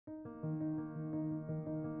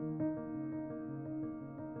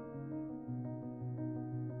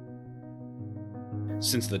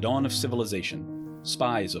Since the dawn of civilization,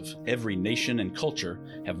 spies of every nation and culture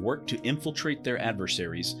have worked to infiltrate their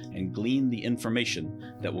adversaries and glean the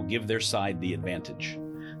information that will give their side the advantage.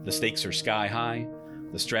 The stakes are sky high,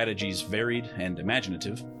 the strategies varied and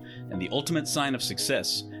imaginative, and the ultimate sign of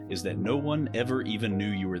success is that no one ever even knew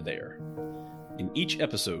you were there. In each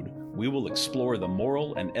episode, we will explore the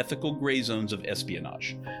moral and ethical gray zones of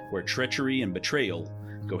espionage, where treachery and betrayal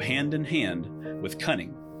go hand in hand with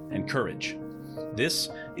cunning and courage. This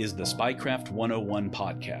is the Spycraft 101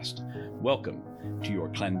 podcast. Welcome to your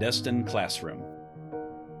clandestine classroom.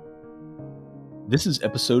 This is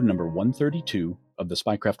episode number 132 of the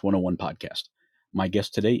Spycraft 101 podcast. My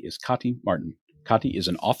guest today is Kati Marton. Kati is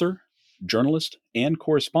an author, journalist, and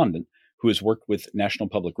correspondent who has worked with National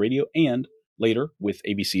Public Radio and later with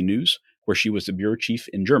ABC News, where she was the bureau chief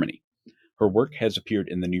in Germany. Her work has appeared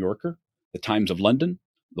in The New Yorker, The Times of London,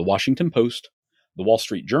 The Washington Post, The Wall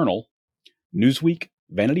Street Journal, Newsweek,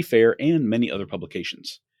 Vanity Fair, and many other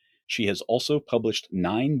publications. She has also published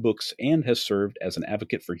 9 books and has served as an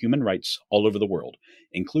advocate for human rights all over the world,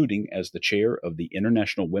 including as the chair of the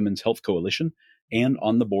International Women's Health Coalition and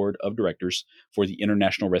on the board of directors for the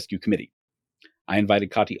International Rescue Committee. I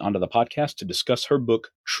invited Kati onto the podcast to discuss her book,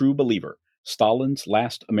 True Believer, Stalin's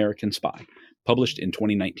Last American Spy, published in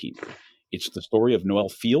 2019. It's the story of Noel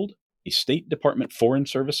Field, a State Department Foreign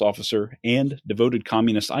Service officer and devoted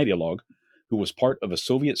communist ideologue who was part of a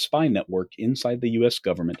Soviet spy network inside the U.S.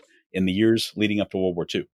 government in the years leading up to World War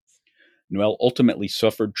II. Noel ultimately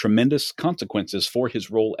suffered tremendous consequences for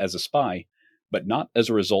his role as a spy, but not as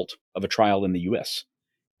a result of a trial in the U.S.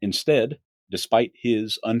 Instead, despite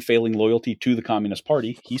his unfailing loyalty to the Communist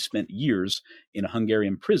Party, he spent years in a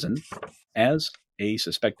Hungarian prison as a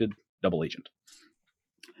suspected double agent.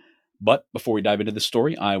 But before we dive into this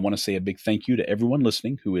story, I want to say a big thank you to everyone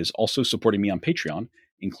listening who is also supporting me on Patreon,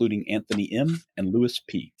 including Anthony M. and Lewis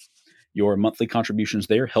P. Your monthly contributions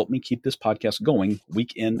there help me keep this podcast going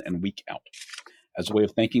week in and week out. As a way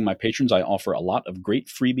of thanking my patrons, I offer a lot of great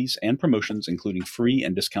freebies and promotions, including free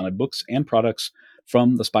and discounted books and products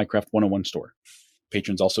from the Spycraft 101 store.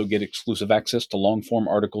 Patrons also get exclusive access to long-form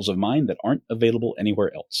articles of mine that aren't available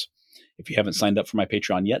anywhere else. If you haven't signed up for my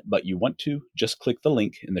Patreon yet, but you want to, just click the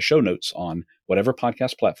link in the show notes on whatever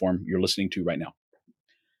podcast platform you're listening to right now.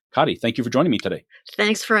 Kati, thank you for joining me today.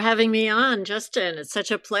 Thanks for having me on, Justin. It's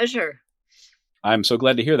such a pleasure. I'm so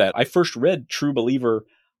glad to hear that. I first read True Believer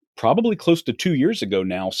probably close to 2 years ago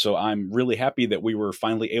now, so I'm really happy that we were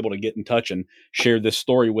finally able to get in touch and share this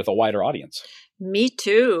story with a wider audience. Me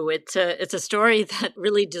too. It's a story that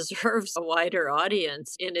really deserves a wider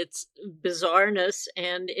audience in its bizarreness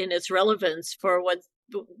and in its relevance for what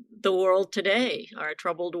the world today, our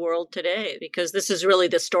troubled world today, because this is really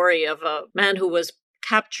the story of a man who was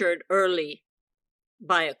captured early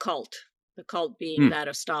by a cult, the cult being that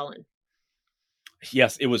of Stalin.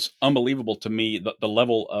 Yes, it was unbelievable to me, the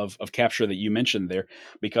level of capture that you mentioned there,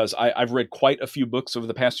 because I've read quite a few books over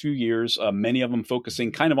the past few years, many of them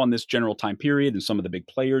focusing kind of on this general time period and some of the big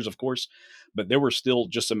players, of course, but there were still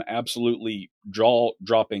just some absolutely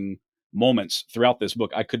jaw-dropping moments throughout this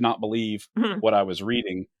book. I could not believe what I was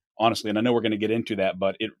reading, honestly, and I know we're going to get into that,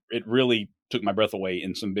 but it really took my breath away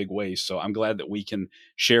in some big ways, so I'm glad that we can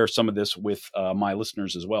share some of this with my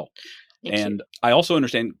listeners as well. And I also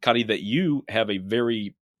understand, Kati, that you have a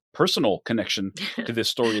very personal connection to this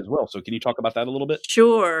story as well. So can you talk about that a little bit?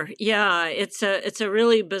 Sure. Yeah, it's a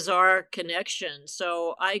really bizarre connection.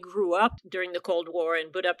 So I grew up during the Cold War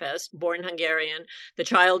in Budapest, born Hungarian, the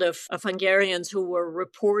child of Hungarians who were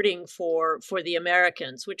reporting for the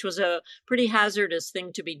Americans, which was a pretty hazardous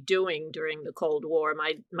thing to be doing during the Cold War.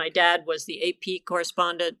 My dad was the AP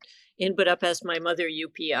correspondent in Budapest, my mother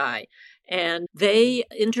UPI. And they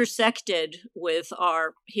intersected with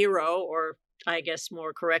our hero, or I guess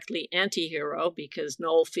more correctly, anti-hero, because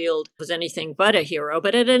Noel Field was anything but a hero.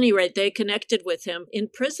 But at any rate, they connected with him in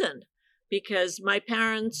prison because my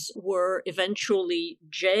parents were eventually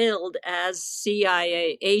jailed as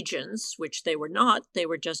CIA agents, which they were not. They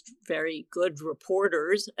were just very good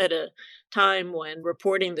reporters at a time when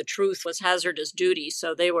reporting the truth was hazardous duty.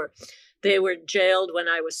 So they were jailed when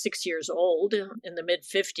I was 6 years old in the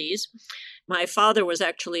mid-50s. My father was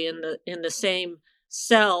actually in the same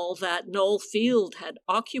cell that Noel Field had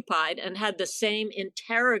occupied and had the same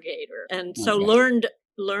interrogator, and so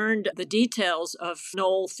learned the details of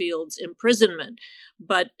Noel Field's imprisonment.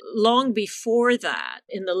 But long before that,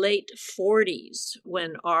 in the late 40s,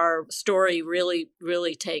 when our story really,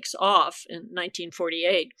 really takes off in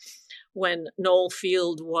 1948, when Noel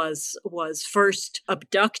Field was first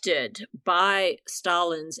abducted by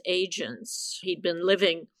Stalin's agents. He'd been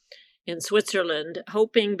living in Switzerland,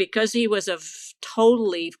 hoping, because he was a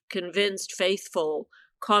totally convinced, faithful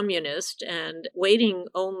communist and waiting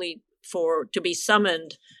only to be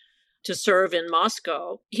summoned to serve in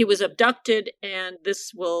Moscow. He was abducted, and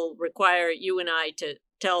this will require you and I to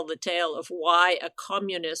tell the tale of why a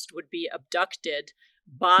communist would be abducted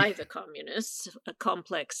by the communists. A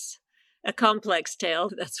complex tale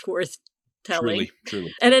that's worth telling.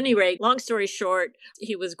 Truly. At any rate, long story short,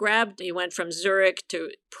 he was grabbed. He went from Zurich to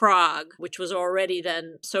Prague, which was already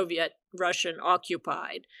then Soviet Russian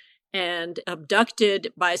occupied, and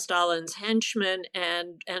abducted by Stalin's henchmen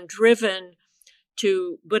and driven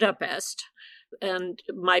to Budapest. And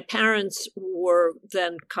my parents were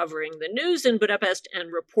then covering the news in Budapest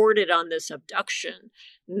and reported on this abduction,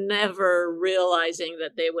 never realizing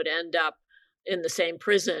that they would end up in the same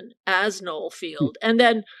prison as Noel Field. And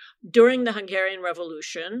then during the Hungarian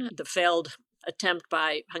Revolution, the failed attempt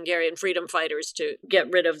by Hungarian freedom fighters to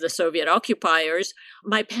get rid of the Soviet occupiers,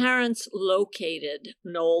 my parents located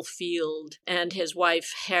Noel Field and his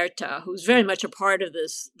wife Herta, who's very much a part of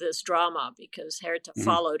this drama because Herta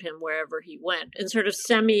followed him wherever he went, in sort of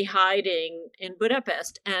semi-hiding in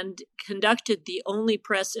Budapest, and conducted the only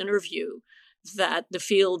press interview that the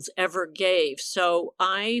Fields ever gave. So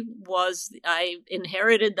I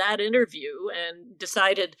inherited that interview and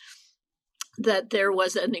decided that there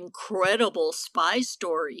was an incredible spy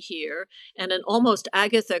story here and an almost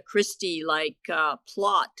Agatha Christie-like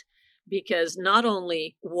plot, because not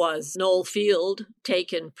only was Noel Field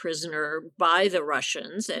taken prisoner by the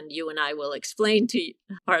Russians, and you and I will explain to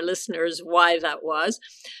our listeners why that was,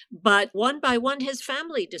 but one by one his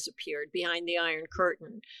family disappeared behind the Iron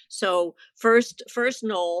Curtain. So first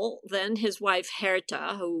Noel, then his wife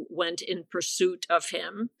Herta, who went in pursuit of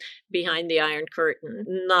him behind the Iron Curtain.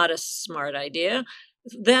 Not a smart idea.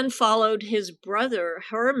 Then followed his brother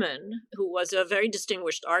Herman, who was a very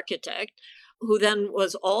distinguished architect, who then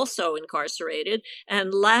was also incarcerated.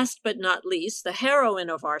 And last but not least, the heroine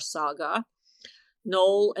of our saga,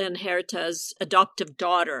 Noel and Herta's adoptive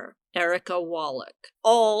daughter, Erica Wallach,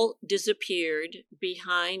 all disappeared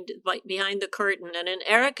behind the curtain. And in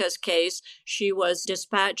Erica's case, she was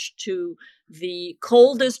dispatched to the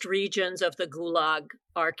coldest regions of the Gulag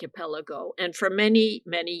archipelago. And for many,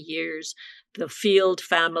 many years, the Field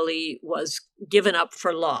family was given up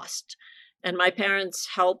for lost. And my parents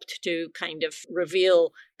helped to kind of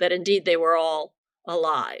reveal that indeed they were all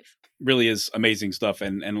alive. Really is amazing stuff.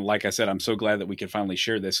 And like I said, I'm so glad that we could finally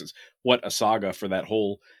share this. What a saga for that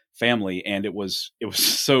whole family. And it was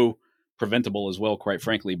so preventable as well, quite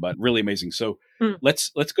frankly, but really amazing. So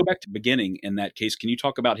let's go back to the beginning in that case. Can you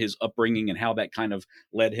talk about his upbringing and how that kind of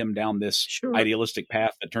led him down this idealistic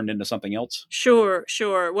path that turned into something else? Sure.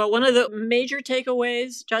 Well, one of the major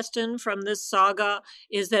takeaways, Justin, from this saga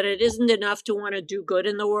is that it isn't enough to want to do good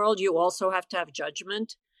in the world. You also have to have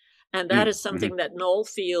judgment. And that is something that Noel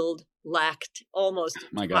Field lacked almost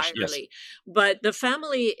entirely. Yes. But the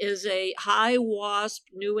family is a high WASP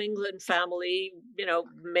New England family,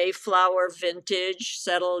 Mayflower vintage,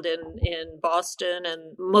 settled in Boston,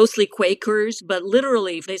 and mostly Quakers. But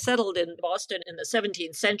literally, they settled in Boston in the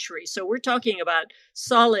 17th century. So we're talking about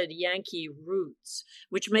solid Yankee roots,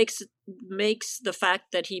 which makes the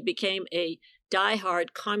fact that he became a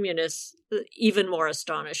diehard communist even more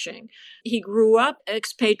astonishing. He grew up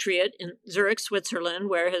expatriate in Zurich, Switzerland,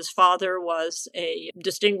 where his father was a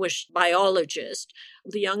distinguished biologist.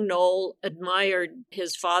 The young Noel admired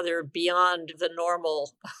his father beyond the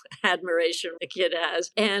normal admiration a kid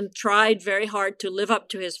has, and tried very hard to live up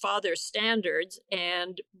to his father's standards,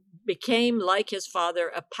 and became, like his father,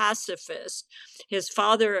 a pacifist. His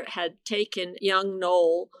father had taken young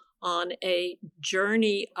Noel on a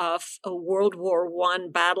journey of World War I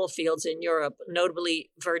battlefields in Europe,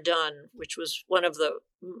 notably Verdun, which was one of the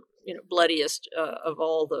bloodiest of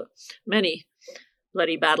all the many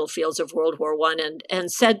bloody battlefields of World War I,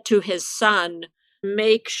 and said to his son,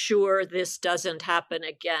 make sure this doesn't happen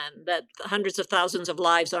again, that hundreds of thousands of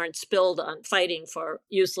lives aren't spilled on fighting for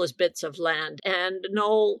useless bits of land. And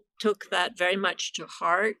Noel took that very much to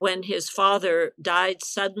heart. When his father died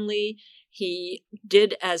suddenly, he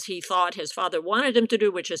did as he thought his father wanted him to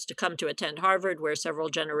do, which is to come to attend Harvard, where several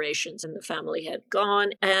generations in the family had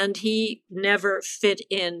gone. And he never fit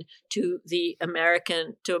in to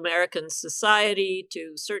American society,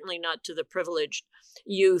 certainly not to the privileged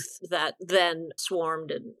youth that then swarmed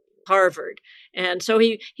in Harvard. And so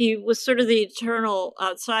he was sort of the eternal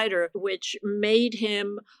outsider, which made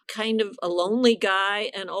him kind of a lonely guy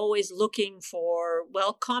and always looking for,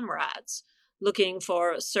 comrades, looking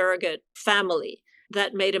for a surrogate family.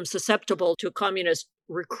 That made him susceptible to communist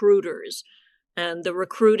recruiters. And the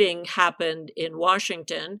recruiting happened in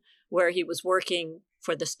Washington, where he was working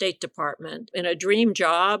for the State Department in a dream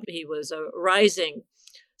job. He was a rising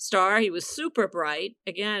star. He was super bright,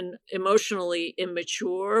 again, emotionally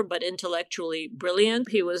immature, but intellectually brilliant.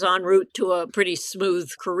 He was en route to a pretty smooth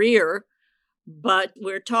career. But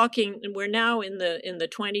we're now in the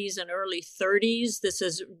 20s and early 30s. This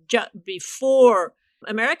is just before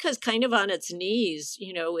America's kind of on its knees,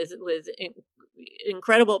 with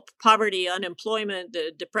incredible poverty, unemployment.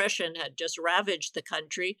 The Depression had just ravaged the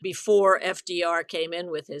country before FDR came in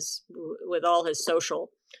with all his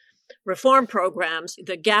social reform programs.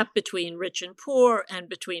 The gap between rich and poor and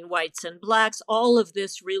between whites and blacks, all of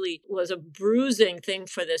this really was a bruising thing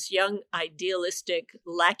for this young, idealistic,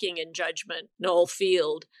 lacking in judgment Noel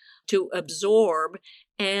Field to absorb.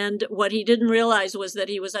 And what he didn't realize was that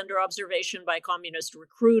he was under observation by communist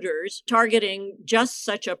recruiters targeting just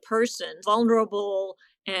such a person, vulnerable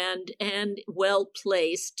and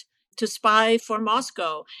well-placed, to spy for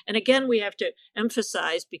Moscow. And again, we have to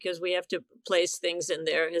emphasize, because we have to place things in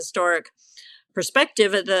their historic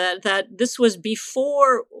perspective, that this was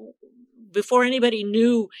before anybody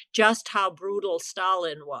knew just how brutal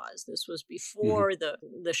Stalin was. This was before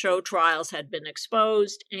the show trials had been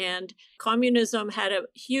exposed, and communism had a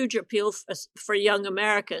huge appeal for young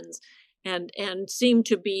Americans. And seemed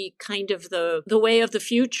to be kind of the way of the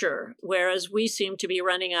future, whereas we seem to be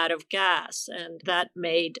running out of gas. And that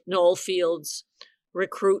made Noel Field's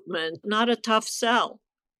recruitment not a tough sell.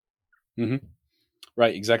 Mm-hmm.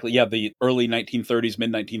 Right, exactly. Yeah, the early 1930s,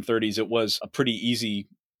 mid-1930s, it was a pretty easy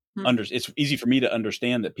it's easy for me to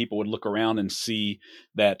understand that people would look around and see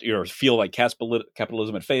that, feel like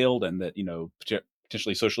capitalism had failed, and that,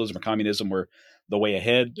 potentially socialism or communism were the way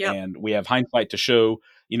ahead. Yep. And we have hindsight to show,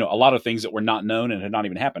 a lot of things that were not known and had not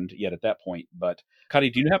even happened yet at that point. But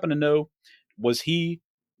Kati, do you happen to know, was he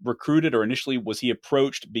recruited, or initially was he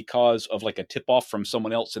approached because of like a tip-off from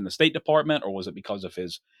someone else in the State Department, or was it because of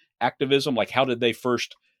his activism? Like, how did they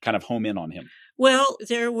first kind of home in on him? Well,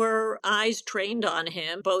 there were eyes trained on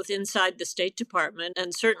him, both inside the State Department,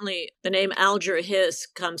 and certainly the name Alger Hiss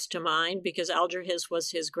comes to mind, because Alger Hiss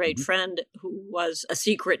was his great friend, who was a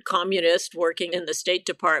secret communist working in the State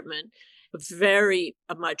Department, very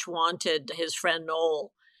much wanted his friend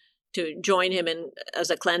Noel to join him as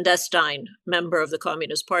a clandestine member of the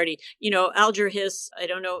Communist Party. Alger Hiss, I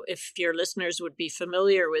don't know if your listeners would be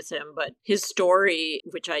familiar with him, but his story,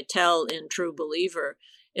 which I tell in True Believer,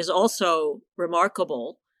 is also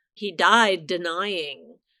remarkable. He died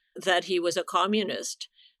denying that he was a communist.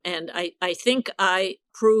 And I think I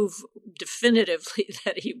prove definitively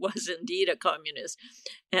that he was indeed a communist.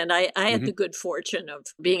 And I had the good fortune of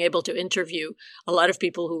being able to interview a lot of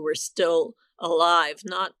people who were still alive,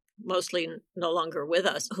 mostly no longer with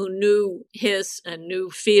us, who knew Hiss and knew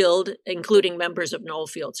Field, including members of Noel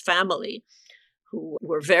Field's family, who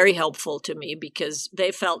were very helpful to me because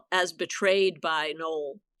they felt as betrayed by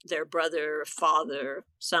Noel, their brother, father,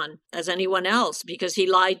 son, as anyone else, because he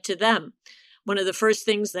lied to them. One of the first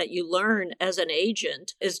things that you learn as an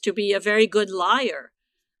agent is to be a very good liar,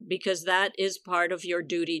 because that is part of your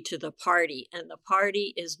duty to the party, and the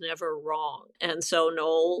party is never wrong. And so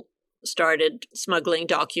Noel started smuggling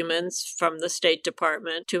documents from the State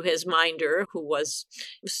Department to his minder, who was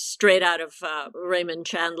straight out of a Raymond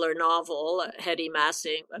Chandler novel, Hetty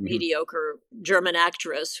Massing, a mediocre German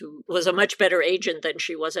actress who was a much better agent than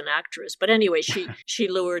she was an actress. But anyway, she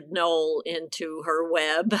lured Noel into her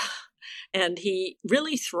web, and he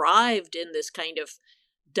really thrived in this kind of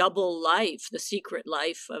double life, the secret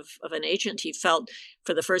life of an agent. He felt,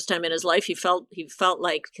 for the first time in his life, he felt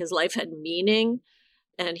like his life had meaning.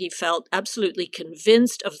 And he felt absolutely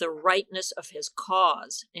convinced of the rightness of his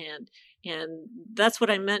cause. And that's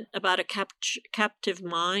what I meant about a captive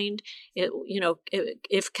mind.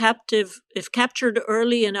 If captured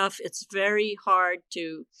early enough, it's very hard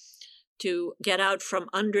to get out from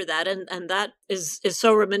under that. And that is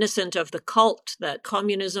so reminiscent of the cult that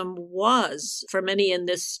communism was for many in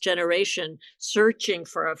this generation, searching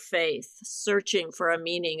for a faith, searching for a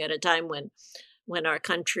meaning at a time when our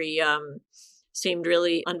country seemed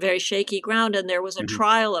really on very shaky ground. And there was a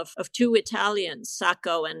trial of two Italians,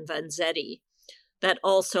 Sacco and Vanzetti, that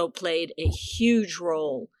also played a huge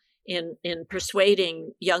role in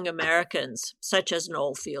persuading young Americans, such as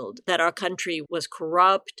Noel Field, that our country was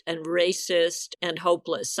corrupt and racist and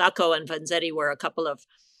hopeless. Sacco and Vanzetti were a couple of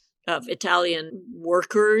of Italian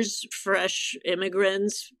workers, fresh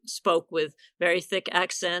immigrants, spoke with very thick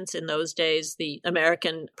accents. In those days, the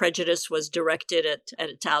American prejudice was directed at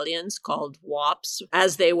Italians, called WAPs,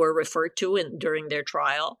 as they were referred to during their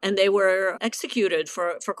trial. And they were executed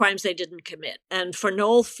for crimes they didn't commit. And for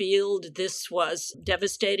Noel Field, this was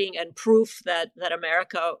devastating and proof that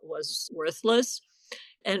America was worthless,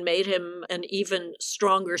 and made him an even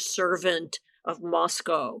stronger servant of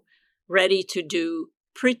Moscow, ready to do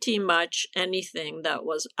pretty much anything that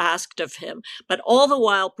was asked of him, but all the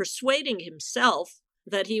while persuading himself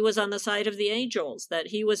that he was on the side of the angels, that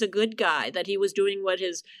he was a good guy, that he was doing what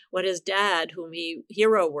his dad, whom he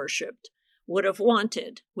hero worshipped, would have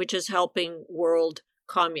wanted, which is helping world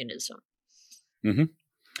communism. Mm-hmm.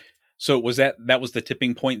 So was that was the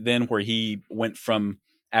tipping point then, where he went from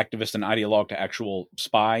activist and ideologue to actual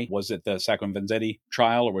spy? Was it the Sacco and Vanzetti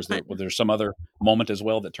trial, or was there some other moment as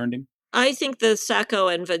well that turned him? I think the Sacco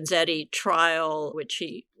and Vanzetti trial, which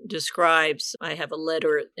he describes, I have a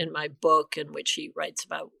letter in my book in which he writes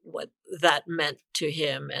about what that meant to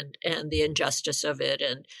him and the injustice of it.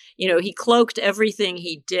 And, he cloaked everything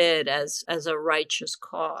he did as a righteous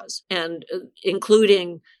cause, and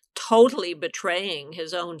including totally betraying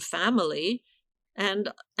his own family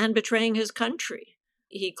and betraying his country.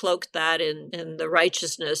 He cloaked that in the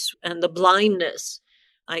righteousness and the blindness,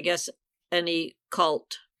 I guess, any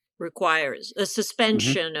cult requires, a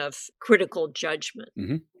suspension of critical judgment.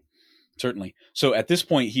 Mm-hmm. Certainly. So at this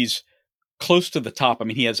point, he's close to the top. I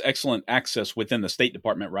mean, he has excellent access within the State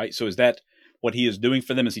Department, right? So is that what he is doing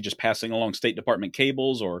for them? Is he just passing along State Department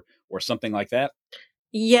cables or something like that?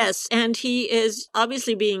 Yes, and he is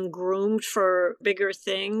obviously being groomed for bigger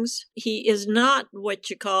things. He is not what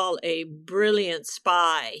you call a brilliant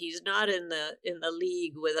spy. He's not in the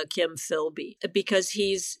league with a Kim Philby, because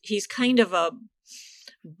he's kind of a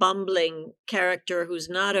bumbling character who's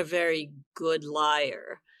not a very good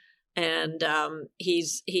liar, and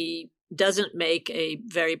he doesn't make a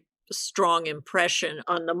very strong impression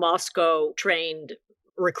on the Moscow trained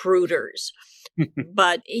recruiters.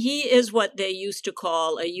 But he is what they used to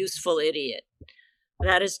call a useful idiot.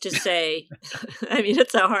 That is to say, I mean,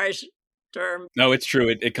 it's a harsh term. No, it's true.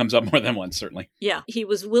 It comes up more than once, certainly. Yeah, he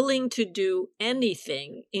was willing to do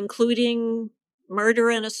anything, including murder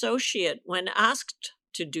an associate when asked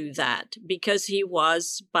to do that, because he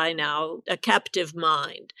was by now a captive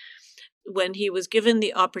mind. When he was given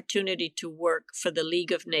the opportunity to work for the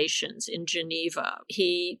League of Nations in Geneva,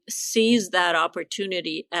 he seized that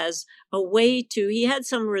opportunity as a way to, he had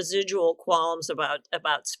some residual qualms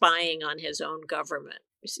about spying on his own government,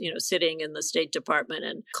 sitting in the State Department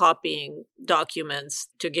and copying documents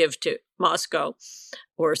to give to Moscow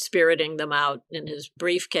or spiriting them out in his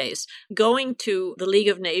briefcase. Going to the League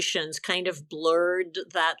of Nations kind of blurred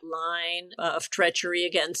that line of treachery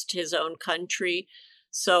against his own country.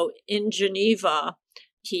 So in Geneva,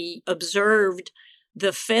 he observed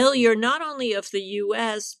the failure not only of the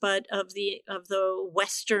U.S. but of the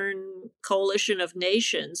Western coalition of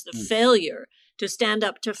nations, the failure to stand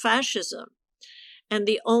up to fascism, and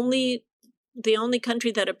the only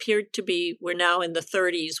country that appeared to be, we're now in the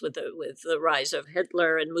 30s with the rise of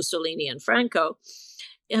Hitler and Mussolini and Franco,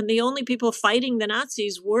 and the only people fighting the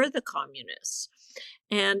Nazis were the communists.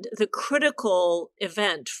 And the critical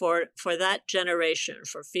event for that generation,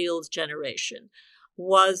 for Field's generation,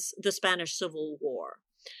 was the Spanish Civil War,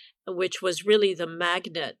 which was really the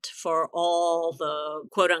magnet for all the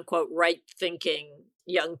quote-unquote right-thinking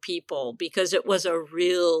young people, because it was a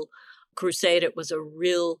real crusade. It was a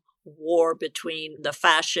real war between the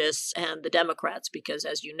fascists and the Democrats, because,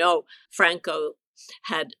 as you know, Franco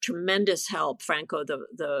had tremendous help. Franco,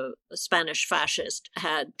 the Spanish fascist,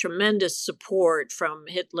 had tremendous support from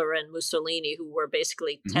Hitler and Mussolini, who were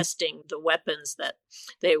basically testing the weapons that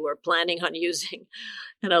they were planning on using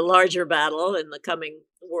in a larger battle in the coming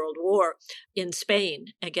World War in Spain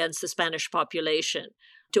against the Spanish population,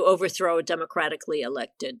 to overthrow a democratically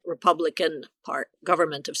elected Republican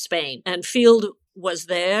government of Spain. And Field was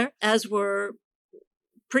there, as were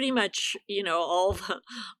pretty much, all the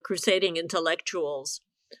crusading intellectuals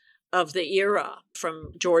of the era,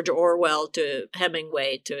 from George Orwell to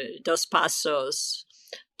Hemingway to Dos Passos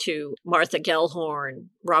to Martha Gellhorn,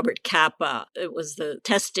 Robert Capa. It was the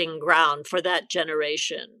testing ground for that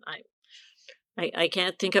generation. I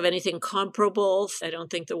can't think of anything comparable. I don't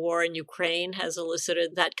think the war in Ukraine has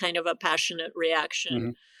elicited that kind of a passionate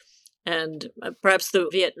reaction. And perhaps the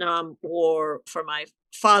Vietnam War, for my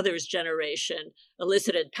father's generation,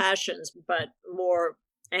 elicited passions, but more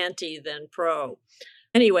anti than pro.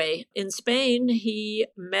 Anyway, in Spain, he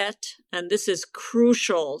met, and this is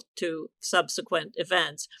crucial to subsequent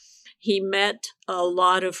events, he met a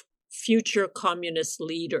lot of future communist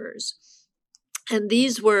leaders. And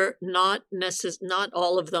these were not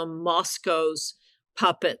all of them Moscow's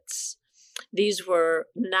puppets. These were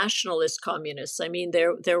nationalist communists. I mean,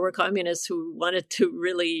 there were communists who wanted to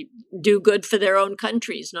really do good for their own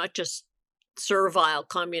countries, not just servile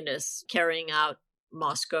communists carrying out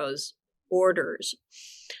Moscow's orders.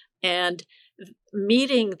 And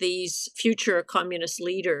meeting these future communist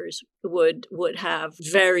leaders would have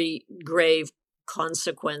very grave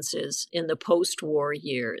consequences in the post-war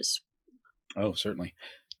years. Oh, certainly.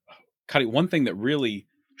 Kati, one thing that really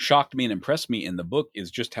shocked me and impressed me in the book is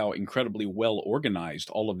just how incredibly well organized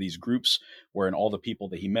all of these groups were and all the people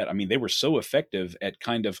that he met. I mean, they were so effective at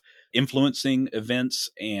kind of influencing events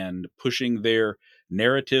and pushing their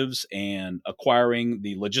narratives and acquiring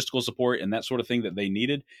the logistical support and that sort of thing that they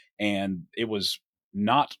needed. And it was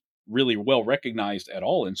not really well recognized at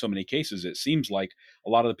all in so many cases. It seems like a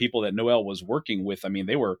lot of the people that Noel was working with, I mean,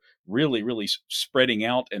 they were really, really spreading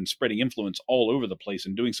out and spreading influence all over the place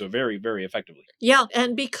and doing so very, very effectively. Yeah.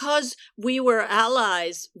 And because we were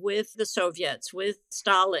allies with the Soviets, with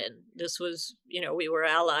Stalin, this was, we were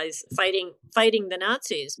allies fighting the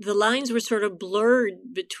Nazis. The lines were sort of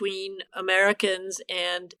blurred between Americans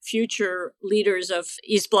and future leaders of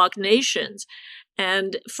East Bloc nations.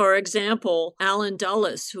 And for example, Alan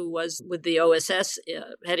Dulles, who was with the OSS,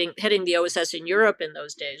 heading the OSS in Europe in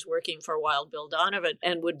those days, working for Wild Bill Donovan,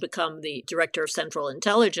 and would become the director of Central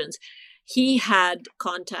Intelligence, he had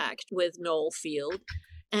contact with Noel Field.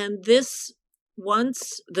 And this,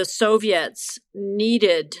 once the Soviets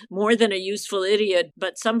needed more than a useful idiot,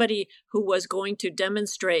 but somebody who was going to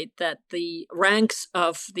demonstrate that the ranks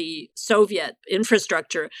of the Soviet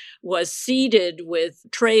infrastructure was seeded with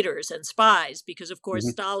traitors and spies, because of course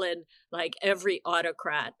Stalin, like every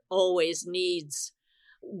autocrat, always needs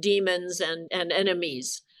demons and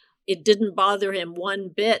enemies. It didn't bother him one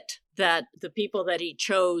bit that the people that he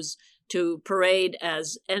chose to parade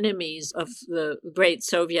as enemies of the great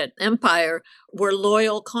Soviet empire were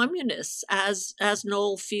loyal communists, as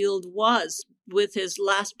Noel Field was. With his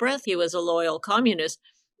last breath, he was a loyal communist.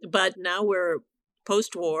 But now we're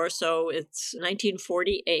post-war, so it's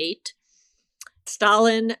 1948.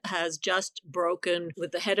 Stalin has just broken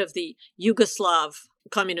with the head of the Yugoslav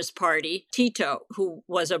Communist Party, Tito, who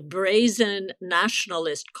was a brazen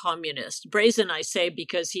nationalist communist. Brazen, I say,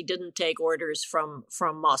 because he didn't take orders from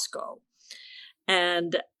Moscow.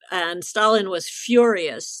 And Stalin was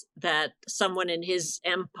furious that someone in his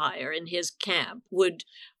empire, in his camp, would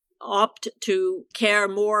opt to care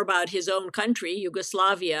more about his own country,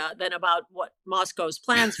 Yugoslavia, than about what Moscow's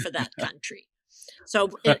plans for that country. So,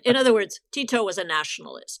 in other words, Tito was a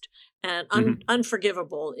nationalist and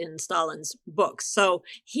unforgivable in Stalin's books. So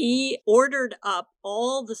he ordered up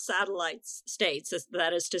all the satellite states,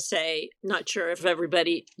 that is to say, not sure if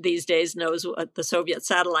everybody these days knows what the Soviet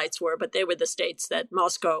satellites were, but they were the states that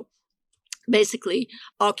Moscow basically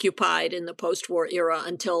occupied in the post-war era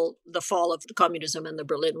until the fall of communism and the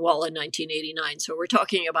Berlin Wall in 1989. So we're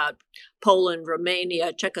talking about Poland,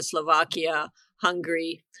 Romania, Czechoslovakia,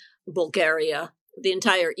 Hungary, Bulgaria, the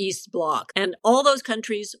entire East Bloc. And all those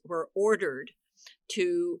countries were ordered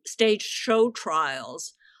to stage show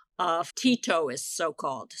trials of Titoists,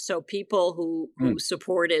 so-called. So people who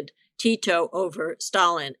supported Tito over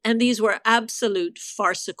Stalin. And these were absolute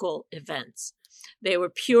farcical events. They were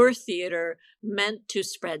pure theater meant to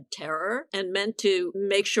spread terror and meant to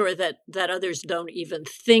make sure that others don't even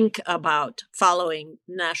think about following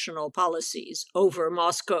national policies over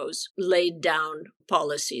Moscow's laid down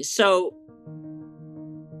policies. So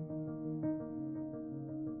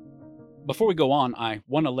before we go on, I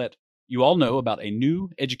want to let you all know about a new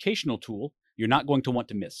educational tool you're not going to want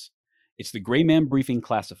to miss. It's the Gray Man Briefing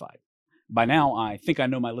Classified. By now, I think I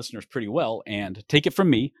know my listeners pretty well, and take it from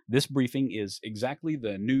me, this briefing is exactly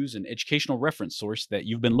the news and educational reference source that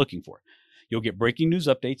you've been looking for. You'll get breaking news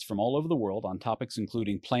updates from all over the world on topics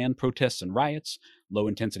including planned protests and riots,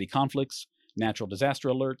 low-intensity conflicts, natural disaster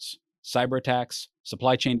alerts, cyber attacks,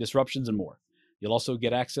 supply chain disruptions, and more. You'll also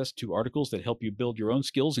get access to articles that help you build your own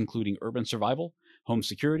skills, including urban survival, home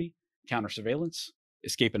security, counter-surveillance,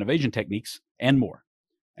 escape and evasion techniques, and more.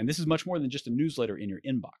 And this is much more than just a newsletter in your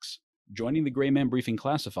inbox. Joining the Gray Man Briefing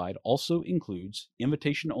Classified also includes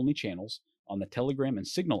invitation-only channels on the Telegram and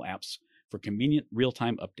Signal apps for convenient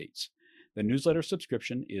real-time updates. The newsletter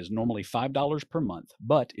subscription is normally $5 per month,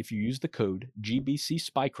 but if you use the code GBC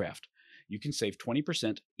Spycraft, you can save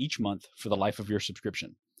 20% each month for the life of your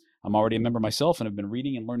subscription. I'm already a member myself and have been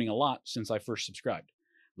reading and learning a lot since I first subscribed.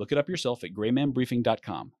 Look it up yourself at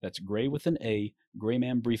graymanbriefing.com. That's gray with an A,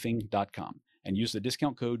 graymanbriefing.com. And use the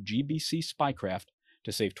discount code GBC Spycraft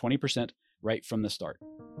to save 20% right from the start.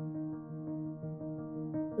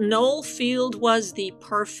 Noel Field was the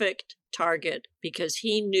perfect target because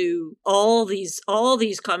he knew all these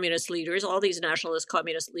communist leaders, all these nationalist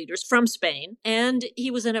communist leaders from Spain, and he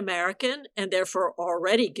was an American and therefore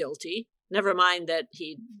already guilty. Never mind that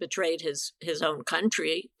he betrayed his own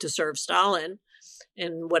country to serve Stalin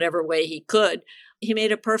in whatever way he could. He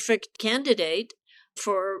made a perfect candidate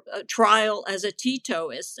for a trial as a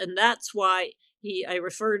Titoist, and that's why I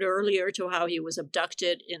referred earlier to how he was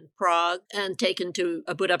abducted in Prague and taken to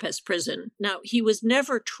a Budapest prison. Now, he was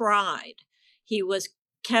never tried. He was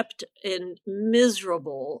kept in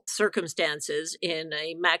miserable circumstances in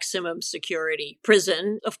a maximum security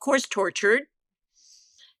prison, of course, tortured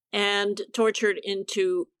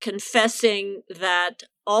into confessing that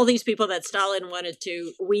all these people that Stalin wanted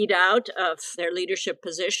to weed out of their leadership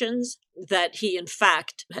positions, that he in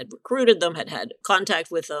fact had recruited them, had had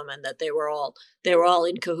contact with them, and that they were all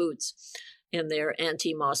in cahoots in their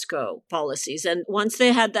anti-Moscow policies. And once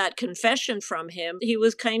they had that confession from him, he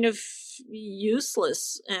was kind of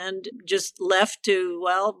useless and just left to,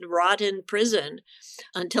 rot in prison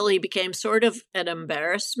until he became sort of an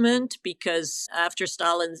embarrassment, because after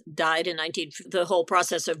Stalin died in the whole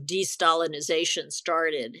process of de-Stalinization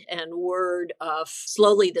started, and word of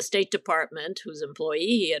slowly the State Department, whose employee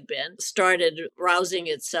he had been, started rousing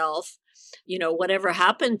itself. Whatever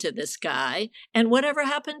happened to this guy, and whatever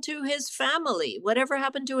happened to his family, whatever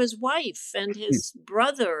happened to his wife and his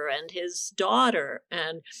brother and his daughter.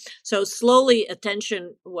 And so slowly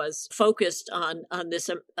attention was focused on this.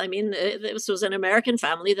 This was an American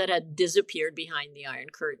family that had disappeared behind the Iron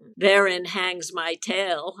Curtain. Therein hangs my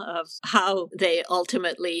tale of how they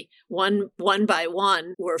ultimately, one by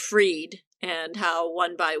one, were freed, and how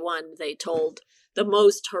one by one they told the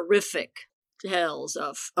most horrific tales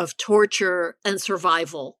of torture and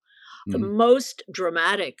survival. The most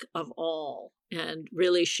dramatic of all, and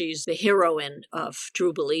really she's the heroine of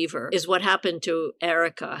True Believer, is what happened to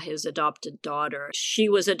Erica, his adopted daughter. She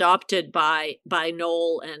was adopted by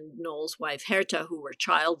Noel and Noel's wife Herta, who were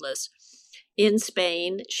childless. In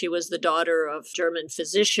Spain, she was the daughter of German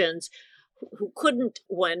physicians who couldn't,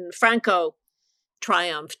 when Franco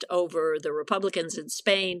triumphed over the Republicans in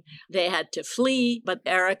Spain, they had to flee. But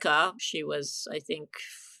Erica, she was, I think,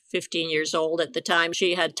 15 years old at the time.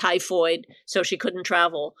 She had typhoid, so she couldn't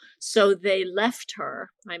travel. So they left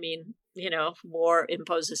her. War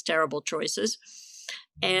imposes terrible choices.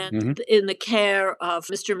 And in the care of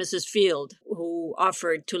Mr. and Mrs. Field, who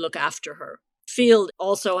offered to look after her. Field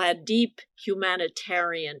also had deep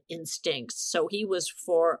humanitarian instincts. So he was,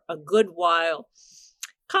 for a good while,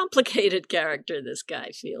 complicated character, this guy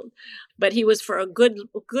Field, but he was for a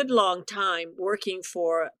good long time working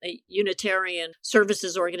for a Unitarian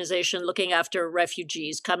services organization looking after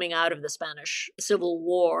refugees coming out of the Spanish Civil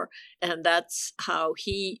War, and that's how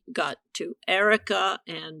he got to Erica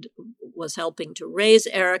and was helping to raise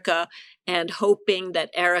Erica and hoping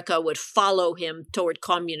that Erica would follow him toward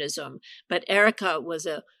communism. But Erica was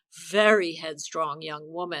a very headstrong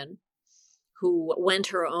young woman who went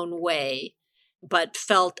her own way, but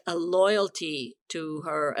felt a loyalty to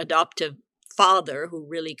her adoptive father, who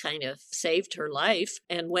really kind of saved her life.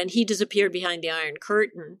 And when he disappeared behind the Iron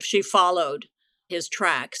Curtain, she followed his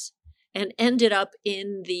tracks and ended up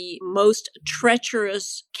in the most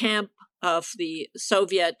treacherous camp of the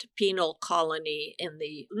Soviet penal colony in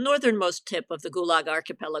the northernmost tip of the Gulag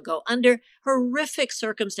archipelago under horrific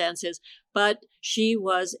circumstances, but she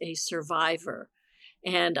was a survivor.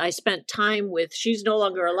 And I spent time she's no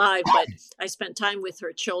longer alive, but I spent time with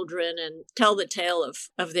her children and tell the tale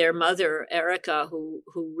of their mother, Erica, who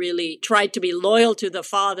really tried to be loyal to the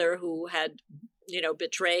father who had,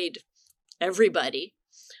 betrayed everybody,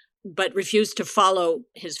 but refused to follow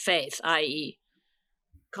his faith, i.e.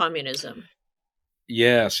 communism.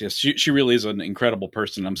 Yes. She really is an incredible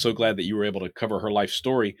person. I'm so glad that you were able to cover her life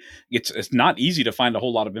story. It's not easy to find a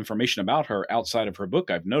whole lot of information about her outside of her book,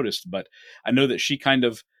 I've noticed, but I know that she kind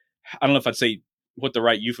of, I don't know if I'd say what the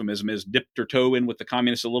right euphemism is, dipped her toe in with the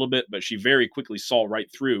communists a little bit, but she very quickly saw right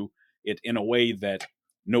through it in a way that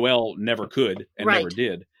Noel never could and never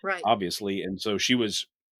did, obviously. And so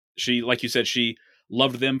she, like you said, she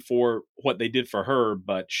loved them for what they did for her,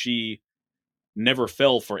 but she never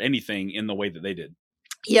fell for anything in the way that they did.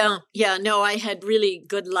 Yeah. No, I had really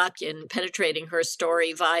good luck in penetrating her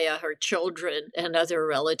story via her children and other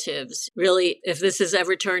relatives. Really, if this is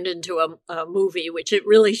ever turned into a movie, which it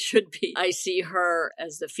really should be, I see her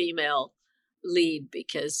as the female lead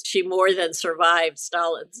because she more than survived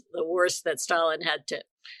the worst that Stalin had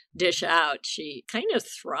dish out. She kind of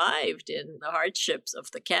thrived in the hardships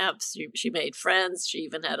of the camps. She made friends. She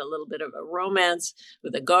even had a little bit of a romance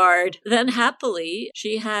with a guard. Then happily,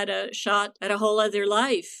 she had a shot at a whole other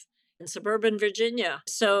life in suburban Virginia.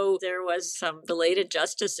 So there was some belated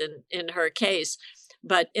justice in her case.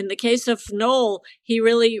 But in the case of Noel, he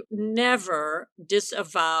really never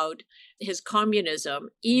disavowed his communism,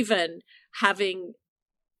 even having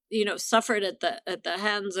suffered at the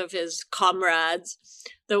hands of his comrades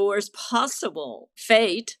the worst possible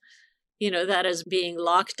fate, that is being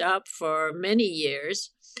locked up for many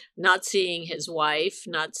years, not seeing his wife,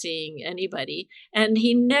 not seeing anybody. And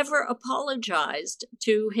he never apologized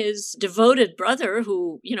to his devoted brother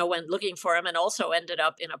who, went looking for him and also ended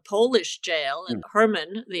up in a Polish jail, and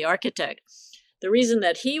Herman, the architect. The reason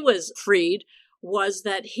that he was freed was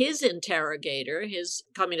that his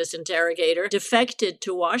communist interrogator, defected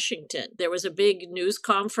to Washington. There was a big news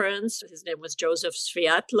conference. His name was Joseph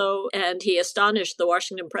Sviatlo, and he astonished the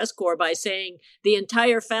Washington Press Corps by saying, "The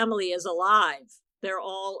entire family is alive. They're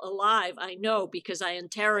all alive. I know because I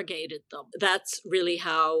interrogated them." That's really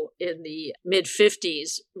how, in the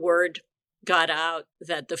mid-50s, word got out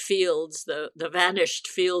that the Fields, the vanished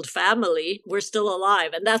Field family, were still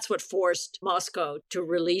alive. And that's what forced Moscow to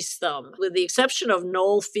release them. With the exception of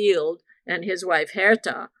Noel Field and his wife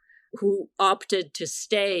Herta, who opted to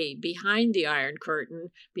stay behind the Iron Curtain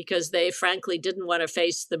because they frankly didn't want to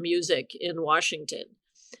face the music in Washington.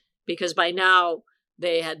 Because by now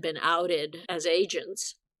they had been outed as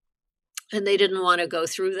agents. And they didn't want to go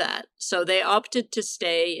through that. So they opted to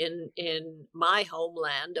stay in my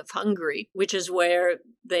homeland of Hungary, which is where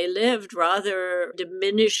they lived rather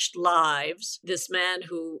diminished lives. This man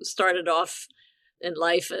who started off in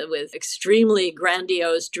life with extremely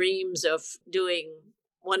grandiose dreams of doing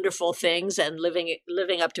wonderful things and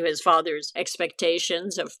living up to his father's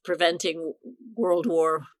expectations of preventing World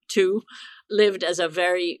War II, lived as a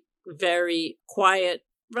very, very quiet,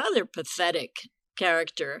 rather pathetic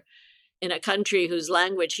character in a country whose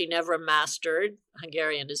language he never mastered.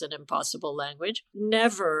 Hungarian is an impossible language.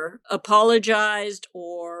 Never apologized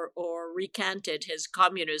or recanted his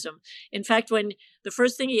communism. In fact, when the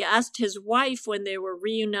first thing he asked his wife when they were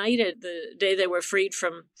reunited, the day they were freed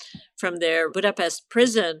from their Budapest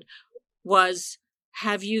prison, was,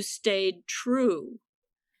 "Have you stayed true?"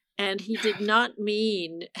 And he did not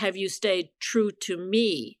mean, "Have you stayed true to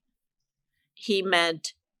me?" He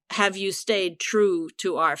meant, "Have you stayed true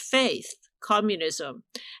to our faith, communism?"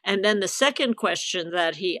 And then the second question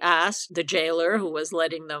that he asked the jailer who was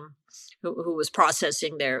letting them, who was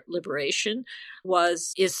processing their liberation,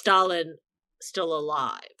 was, "Is Stalin still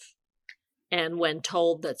alive?" And when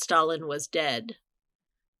told that Stalin was dead,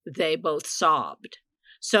 they both sobbed.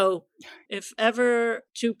 So if ever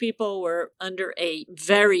two people were under a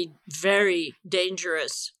very, very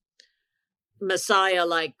dangerous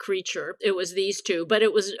Messiah-like creature, it was these two. But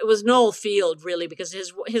it was Noel Field, really, because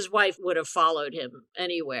his wife would have followed him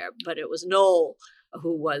anywhere. But it was Noel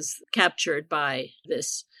who was captured by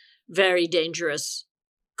this very dangerous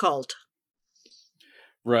cult.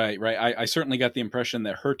 Right. I certainly got the impression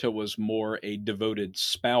that Herta was more a devoted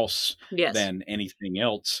spouse than anything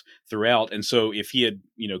else throughout. And so if he had,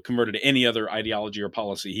 converted to any other ideology or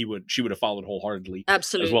policy, she would have followed wholeheartedly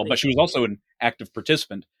Absolutely as well. But she was also an active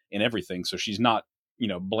participant in everything. So she's not,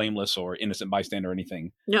 blameless or innocent bystander or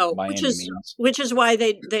anything. No, by any means. Which is why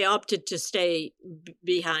they opted to stay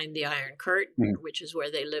behind the Iron Curtain, which is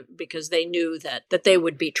where they lived, because they knew that they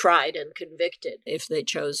would be tried and convicted if they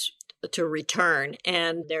chose to return,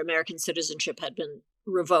 and their American citizenship had been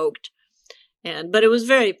revoked. But it was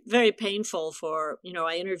very, very painful for,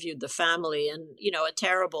 I interviewed the family, and, a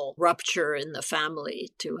terrible rupture in the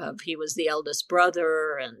family he was the eldest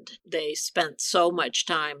brother, and they spent so much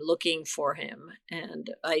time looking for him.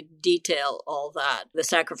 And I detail all that, the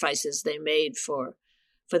sacrifices they made for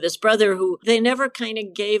this brother who they never kind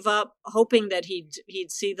of gave up hoping that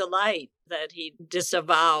he'd see the light, that he'd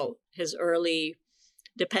disavow his early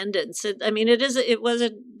dependence. It was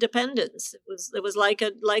a dependence. It was like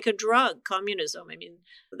a drug, communism.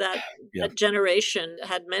 That generation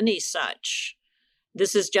had many such.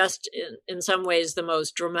 This is just in some ways the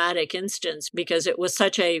most dramatic instance, because it was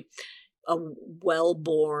such a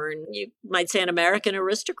well-born, you might say, an American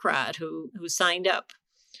aristocrat who signed up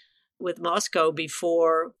with Moscow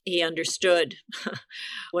before he understood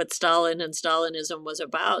what Stalin and Stalinism was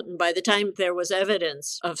about. And by the time there was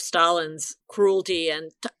evidence of Stalin's cruelty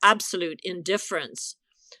and absolute indifference,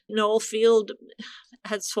 Noel Field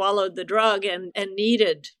had swallowed the drug and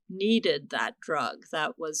needed that drug.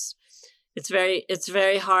 It's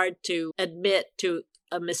very hard to admit to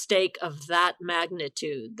a mistake of that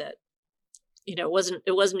magnitude, that it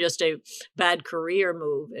wasn't just a bad career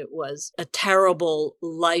move. It was a terrible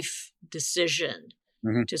life decision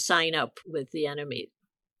to sign up with the enemy.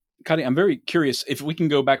 Kati, I'm very curious if we can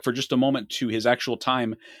go back for just a moment to his actual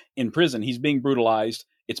time in prison. He's being brutalized.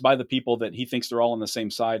 It's by the people that he thinks they're all on the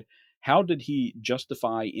same side. How did he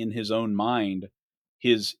justify in his own mind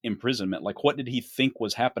his imprisonment? Like, what did he think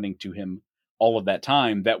was happening to him all of that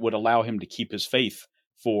time that would allow him to keep his faith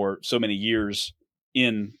for so many years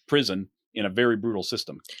in prison in a very brutal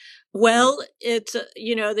system? Well, it's,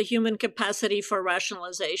 the human capacity for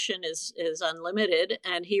rationalization is unlimited.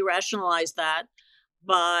 And he rationalized that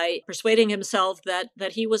by persuading himself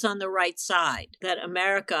that he was on the right side, that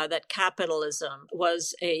America, that capitalism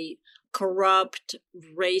was a corrupt,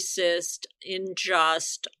 racist,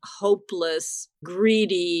 unjust, hopeless,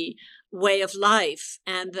 greedy way of life,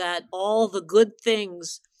 and that all the good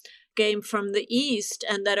things came from the East,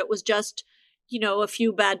 and that it was just, a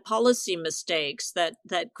few bad policy mistakes that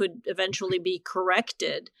could eventually be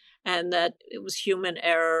corrected, and that it was human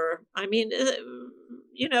error. I mean,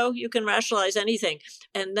 you can rationalize anything.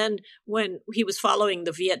 And then when he was following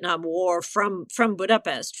the Vietnam War from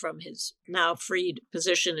Budapest, from his now freed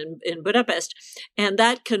position in Budapest, and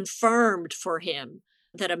that confirmed for him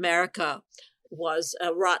that America was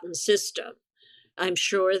a rotten system. I'm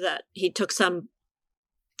sure that he took some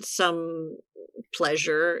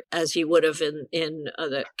pleasure, as he would have in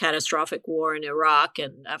the catastrophic war in Iraq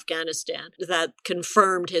and Afghanistan, that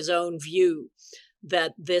confirmed his own view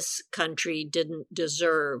that this country didn't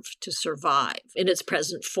deserve to survive in its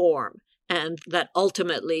present form, and that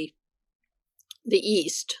ultimately the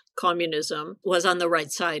East, communism, was on the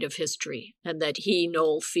right side of history, and that he,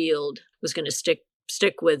 Noel Field, was going to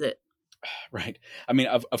stick with it. Right. I mean,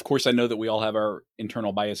 of course, I know that we all have our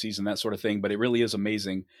internal biases and that sort of thing, but it really is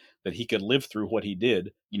amazing that he could live through what he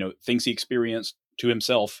did, things he experienced to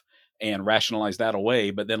himself and rationalize that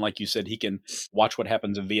away. But then, like you said, he can watch what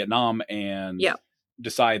happens in Vietnam and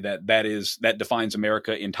decide that defines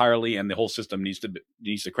America entirely, and the whole system needs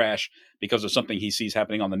to crash because of something he sees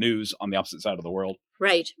happening on the news on the opposite side of the world.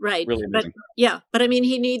 Right. Really amazing. But I mean,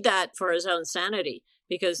 he need that for his own sanity.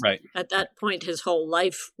 Because at that point, his whole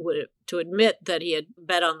life to admit that he had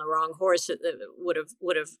bet on the wrong horse, it would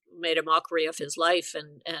have made a mockery of his life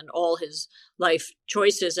and all his life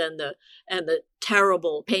choices and the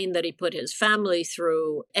terrible pain that he put his family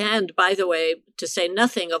through. And by the way, to say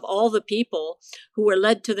nothing of all the people who were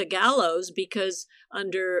led to the gallows because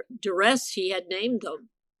under duress he had named them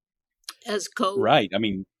as Right. I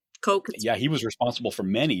mean, he was responsible for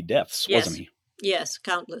many deaths, wasn't he? Yes,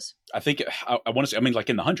 countless. I think I want to say, like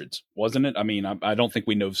in the hundreds, wasn't it? I mean, I don't think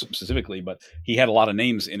we know specifically, but he had a lot of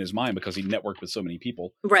names in his mind because he networked with so many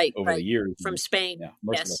people over the years. From Spain.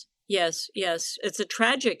 Yes. It's a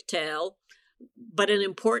tragic tale, but an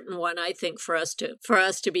important one, I think, for us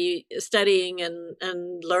to be studying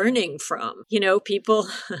and learning from.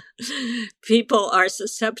 People are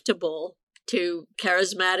susceptible to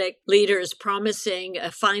charismatic leaders promising a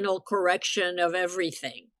final correction of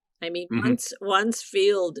everything. I mean, once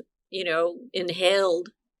Field, inhaled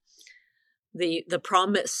the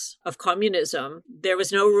promise of communism, there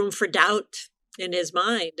was no room for doubt in his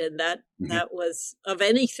mind, and that was of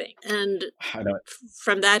anything. And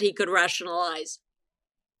from that, he could rationalize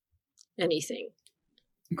anything.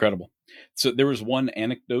 Incredible. So there was one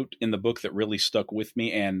anecdote in the book that really stuck with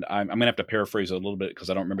me, and I'm going to have to paraphrase it a little bit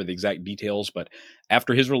because I don't remember the exact details, but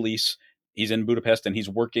after his release, he's in Budapest and he's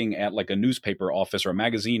working at like a newspaper office or a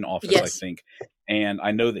magazine office, I think. And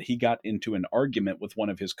I know that he got into an argument with one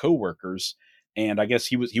of his coworkers, and I guess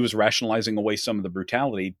he was rationalizing away some of the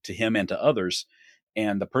brutality to him and to others.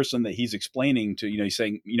 And the person that he's explaining to, he's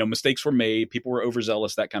saying, mistakes were made, people were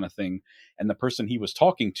overzealous, that kind of thing. And the person he was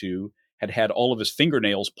talking to had all of his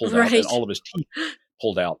fingernails pulled out and all of his teeth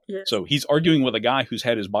pulled out. Yes. So he's arguing with a guy who's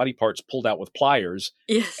had his body parts pulled out with pliers.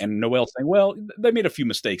 Yes. And Noel's saying, well, they made a few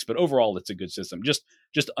mistakes, but overall it's a good system. Just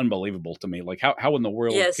unbelievable to me. Like how in the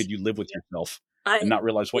world could you live with yourself and not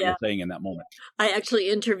realize what you're saying in that moment? I actually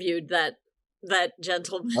interviewed that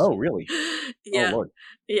gentleman. Oh, really? Yeah. Oh, Lord.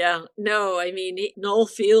 Yeah. No, I mean, Noel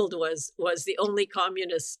Field was the only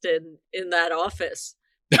communist in that office,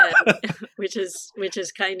 which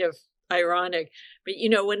is kind of ironic. But,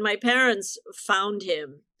 when my parents found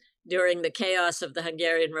him during the chaos of the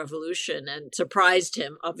Hungarian Revolution and surprised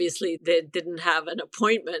him, obviously they didn't have an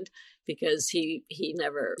appointment because he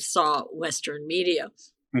never saw Western media.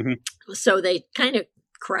 So they kind of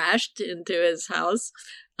crashed into his house.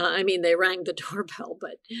 They rang the doorbell,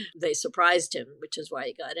 but they surprised him, which is why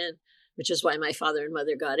he got in, which is why my father and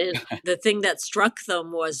mother got in. The thing that struck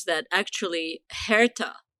them was that actually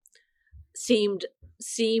Herta, seemed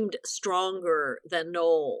stronger than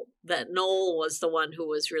Noel, that Noel was the one who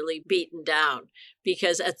was really beaten down,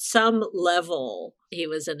 because at some level he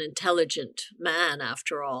was an intelligent man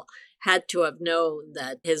after all, had to have known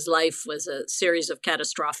that his life was a series of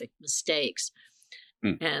catastrophic mistakes,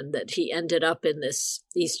 and that he ended up in this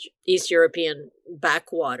East European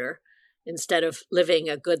backwater instead of living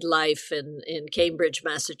a good life in Cambridge,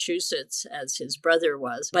 Massachusetts, as his brother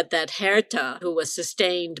was. But that Herta, who was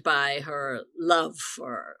sustained by her love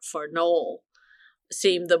for Noel,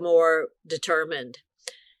 seemed the more determined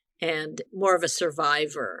and more of a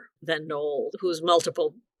survivor than Noel, whose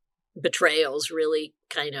multiple betrayals really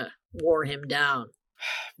kind of wore him down.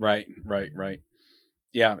 Right.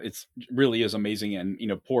 Yeah, it's really is amazing. And,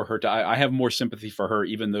 poor Herta, I have more sympathy for her,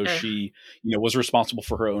 even though she, was responsible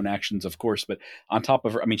for her own actions, of course. But on top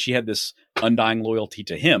of her, I mean, she had this undying loyalty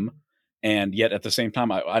to him. And yet at the same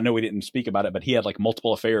time, I know we didn't speak about it, but he had like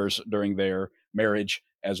multiple affairs during their marriage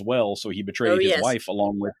as well. So he betrayed his wife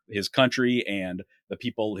along with his country and the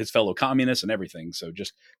people, his fellow communists and everything. So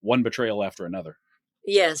just one betrayal after another.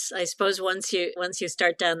 Yes, I suppose once you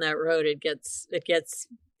start down that road, it gets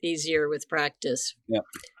easier with practice.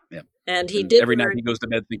 Yeah. And he did every night he goes to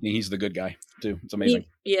bed thinking he's the good guy too. It's amazing.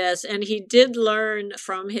 Yes, and he did learn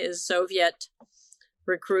from his Soviet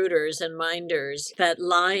recruiters and minders that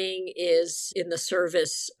lying is in the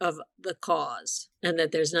service of the cause, and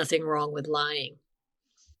that there's nothing wrong with lying.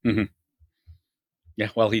 Mm-hmm. Yeah,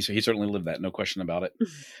 well, he certainly lived that, no question about it.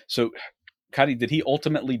 So, Kati, did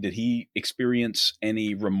he experience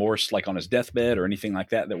any remorse, like on his deathbed or anything like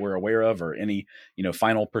that we're aware of, or any,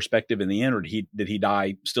 final perspective in the end, or did he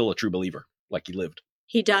die still a true believer, like he lived?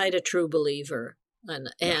 He died a true believer,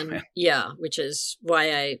 and which is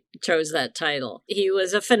why I chose that title. He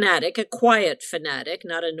was a fanatic, a quiet fanatic,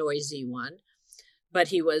 not a noisy one, but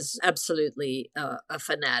he was absolutely a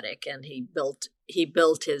fanatic, and he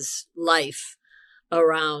built his life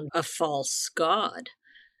around a false god.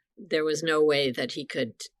 There was no way that he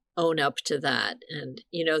could own up to that. And,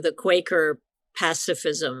 the Quaker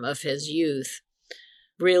pacifism of his youth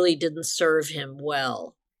really didn't serve him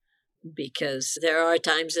well, because there are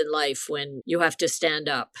times in life when you have to stand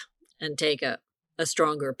up and take a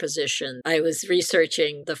stronger position. I was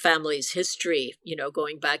researching the family's history,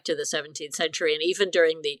 going back to the 17th century, and even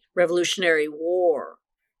during the Revolutionary War,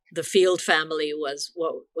 the Field family was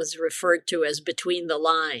what was referred to as between the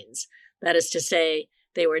lines. That is to say,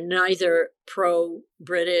 they were neither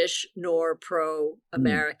pro-British nor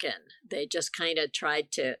pro-American. They just kind of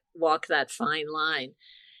tried to walk that fine line.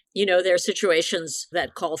 There are situations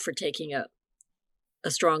that call for taking a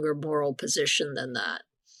stronger moral position than that.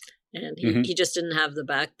 And he just didn't have the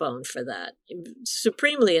backbone for that.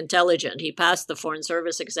 Supremely intelligent. He passed the Foreign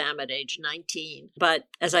Service exam at age 19. But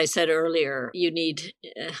as I said earlier, you need,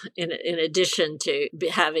 in addition to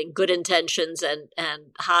having good intentions and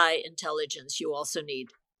high intelligence, you also need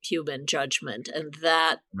human judgment. And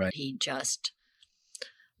that he just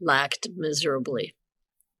lacked miserably.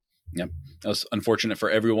 Yeah, that was unfortunate for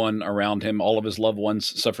everyone around him. All of his loved ones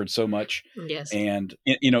suffered so much. Yes. And,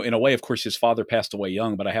 in a way, of course, his father passed away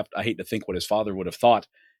young, but I hate to think what his father would have thought,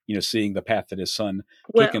 seeing the path that his son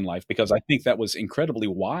took in life, because I think that was incredibly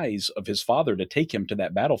wise of his father to take him to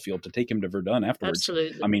that battlefield, to take him to Verdun afterwards.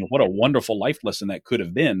 Absolutely. I mean, what a wonderful life lesson that could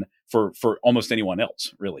have been for almost anyone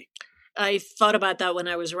else, really. I thought about that when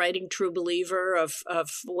I was writing True Believer, of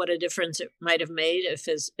what a difference it might have made if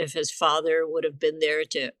his father would have been there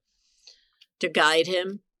to guide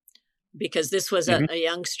him, because this was a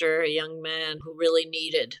youngster, a young man who really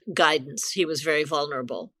needed guidance. He was very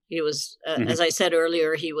vulnerable. He was, as I said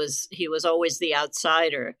earlier, he was always the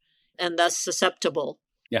outsider, and thus susceptible.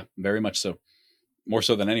 Yeah, very much so. More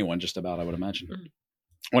so than anyone, just about, I would imagine.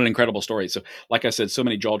 What an incredible story. So, like I said, so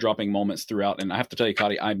many jaw-dropping moments throughout. And I have to tell you,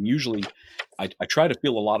 Kati, I try to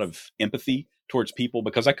feel a lot of empathy towards people,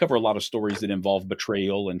 because I cover a lot of stories that involve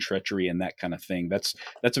betrayal and treachery and that kind of thing. That's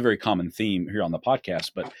a very common theme here on the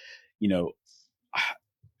podcast. But,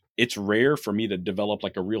 it's rare for me to develop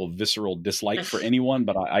like a real visceral dislike for anyone,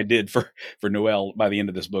 but I did for Noel by the end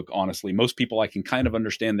of this book. Honestly, most people, I can kind of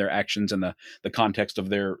understand their actions and the context of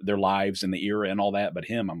their lives and the era and all that. But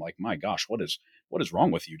him, I'm like, my gosh, what is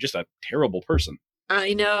wrong with you? Just a terrible person.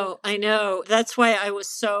 I know. That's why I was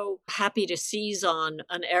so happy to seize on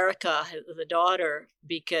Erica, the daughter,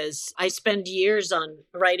 because I spend years on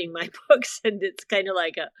writing my books, and it's kind of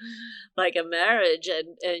like a marriage,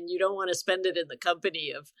 and you don't want to spend it in the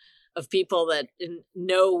company of people that in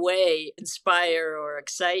no way inspire or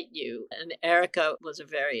excite you. And Erica was a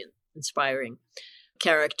very inspiring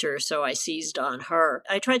character, so I seized on her.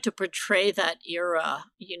 I tried to portray that era,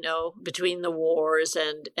 between the wars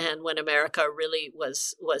and when America really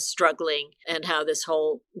was struggling, and how this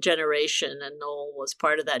whole generation, and Noel was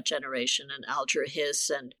part of that generation, and Alger Hiss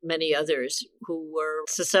and many others who were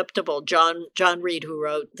susceptible. John Reed, who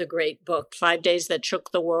wrote the great book 5 Days That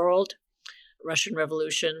Shook the World, Russian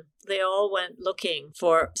Revolution, they all went looking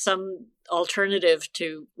for some alternative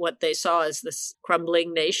to what they saw as this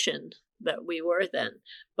crumbling nation that we were then.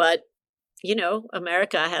 But,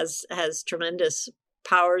 America has tremendous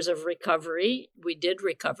powers of recovery. We did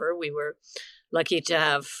recover. We were lucky to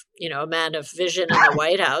have, a man of vision in the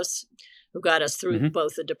White House who got us through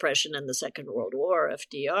both the Depression and the Second World War,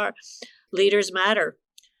 FDR. Leaders matter.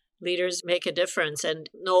 Leaders make a difference.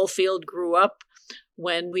 And Noel Field grew up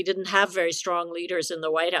when we didn't have very strong leaders in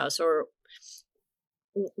the White House, or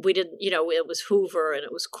we didn't, it was Hoover and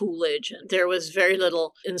it was Coolidge, and there was very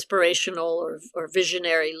little inspirational or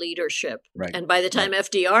visionary leadership. Right. And by the time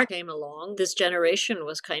FDR came along, this generation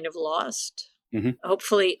was kind of lost.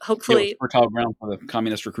 Hopefully, fertile ground for the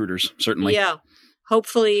communist recruiters, certainly. Yeah.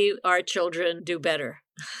 Hopefully our children do better.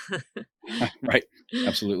 Right.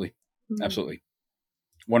 Absolutely. Absolutely.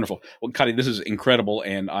 Wonderful. Well, Kati, this is incredible,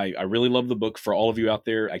 and I really love the book. For all of you out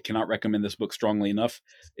there, I cannot recommend this book strongly enough.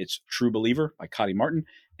 It's True Believer by Kati Marton,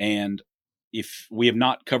 and if we have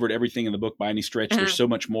not covered everything in the book by any stretch, there's so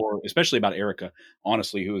much more, especially about Erica,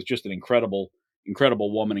 honestly, who is just an incredible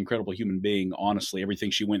woman, incredible human being, honestly,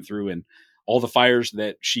 everything she went through and all the fires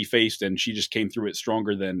that she faced, and she just came through it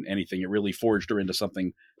stronger than anything. It really forged her into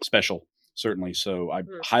something special. Certainly. So I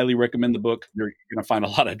highly recommend the book. You're going to find a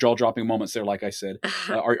lot of jaw-dropping moments there, like I said.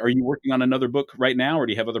 Are you working on another book right now, or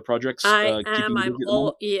do you have other projects? I am.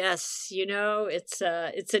 Yes. It's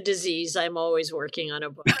a disease. I'm always working on a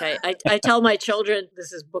book. I tell my children,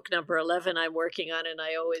 this is book number 11 I'm working on, and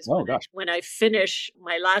I always, when I finish,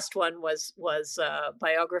 my last one was a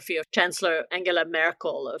biography of Chancellor Angela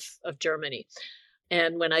Merkel of Germany.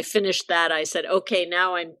 And when I finished that, I said, okay,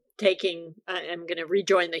 now I'm going to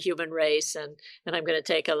rejoin the human race, and I'm going to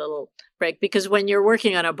take a little break, because when you're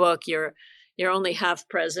working on a book, you're only half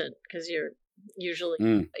present, because you're usually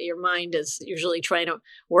your mind is usually trying to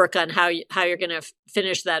work on how you're going to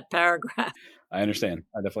finish that paragraph. I understand.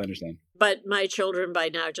 I definitely understand. But my children by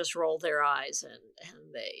now just roll their eyes and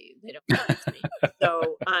they don't agree with me.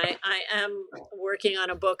 So I am working on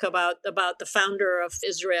a book about the founder of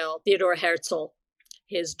Israel, Theodor Herzl,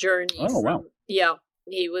 his journey. Oh, wow. Yeah.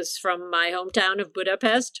 He was from my hometown of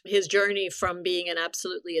Budapest. His journey from being an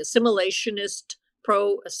absolutely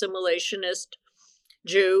pro-assimilationist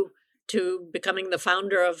Jew to becoming the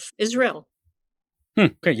founder of Israel.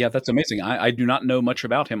 Okay, yeah, that's amazing. I do not know much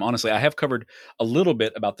about him, honestly. I have covered a little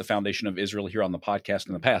bit about the foundation of Israel here on the podcast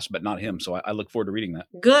in the past, but not him. So I look forward to reading that.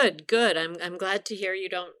 Good. I'm glad to hear you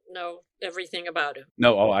don't know everything about him.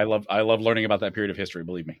 No, I love learning about that period of history.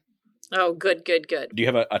 Believe me. Oh, good. Do you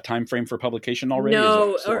have a time frame for publication already?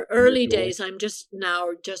 No, early days. I'm just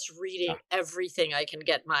reading everything I can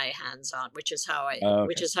get my hands on, which is how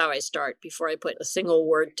I start. Before I put a single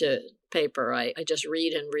word to paper, I just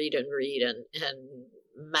read and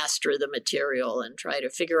master the material and try to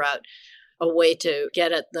figure out a way to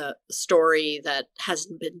get at the story that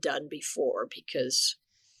hasn't been done before, because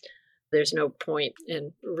there's no point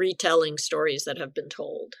in retelling stories that have been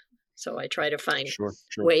told. So I try to find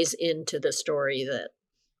ways into the story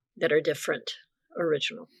that are different,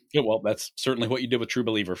 original. Yeah, well, that's certainly what you did with True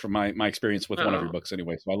Believer, from my experience with one of your books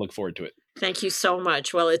anyway. So I look forward to it. Thank you so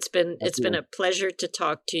much. Well, it's been a pleasure to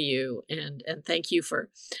talk to you, and thank you for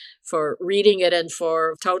reading it and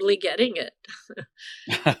for totally getting it.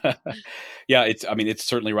 Yeah, it's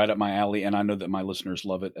certainly right up my alley, and I know that my listeners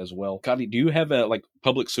love it as well. Kati, do you have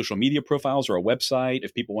public social media profiles or a website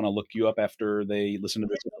if people want to look you up after they listen to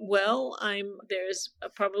this? Well, there's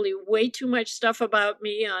probably way too much stuff about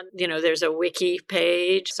me on, there's a wiki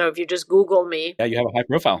page. So if you just Google me. Yeah, you have a high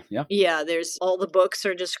profile. Yeah. Yeah, there's all the books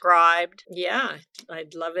are described. Yeah,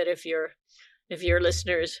 I'd love it if your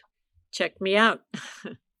listeners check me out.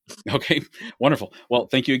 Okay, wonderful. Well,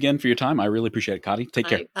 thank you again for your time. I really appreciate it, Kati. Take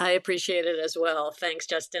care. I appreciate it as well. Thanks,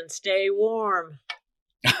 Justin. Stay warm.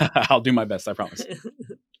 I'll do my best, I promise.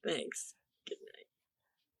 Thanks. Good night.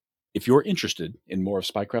 If you're interested in more of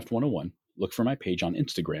Spycraft 101, look for my page on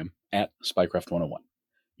Instagram at Spycraft101.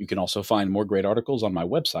 You can also find more great articles on my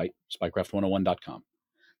website, spycraft101.com.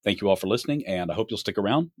 Thank you all for listening, and I hope you'll stick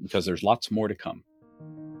around, because there's lots more to come.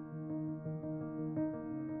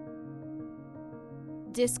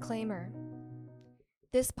 Disclaimer.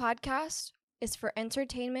 This podcast is for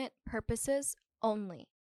entertainment purposes only.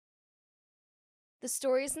 The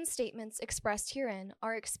stories and statements expressed herein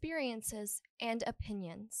are experiences and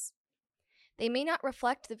opinions. They may not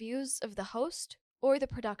reflect the views of the host or the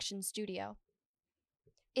production studio.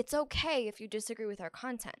 It's okay if you disagree with our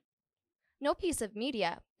content. No piece of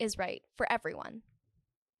media is right for everyone.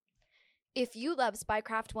 If you love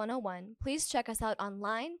Spycraft 101, please check us out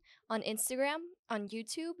online, on Instagram, on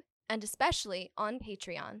YouTube, and especially on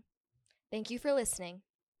Patreon. Thank you for listening.